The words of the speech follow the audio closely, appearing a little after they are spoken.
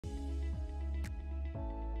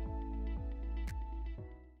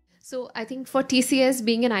So I think for TCS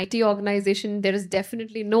being an IT organization, there is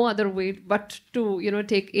definitely no other way but to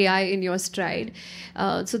take AI in your stride.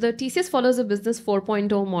 So the TCS follows a business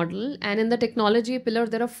 4.0 model, and in the technology pillar,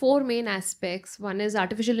 there are four main aspects. One is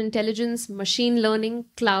artificial intelligence, machine learning,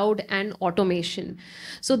 cloud, and automation.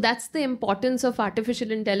 So that's the importance of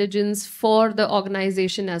artificial intelligence for the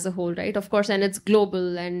organization as a whole, right? Of course, and it's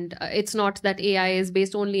global, and it's not that AI is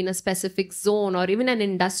based only in a specific zone or even an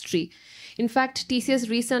industry. In fact, TCS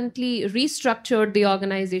recently restructured the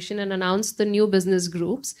organization and announced the new business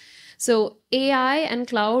groups. So AI and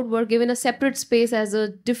cloud were given a separate space as a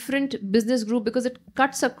different business group because it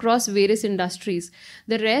cuts across various industries.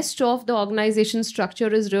 The rest of the organization structure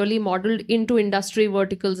is really modeled into industry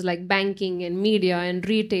verticals like banking and media and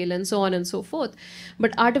retail and so on and so forth.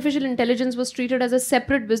 But artificial intelligence was treated as a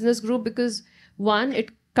separate business group because one, it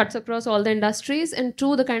cuts across all the industries, and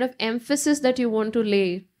two, the kind of emphasis that you want to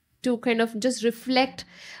lay to kind of just reflect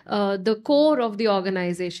the core of the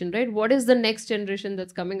organization, right? What is the next generation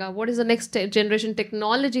that's coming up? What is the next generation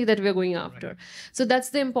technology that we're going after? Right. So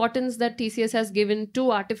that's the importance that TCS has given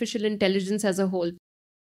to artificial intelligence as a whole.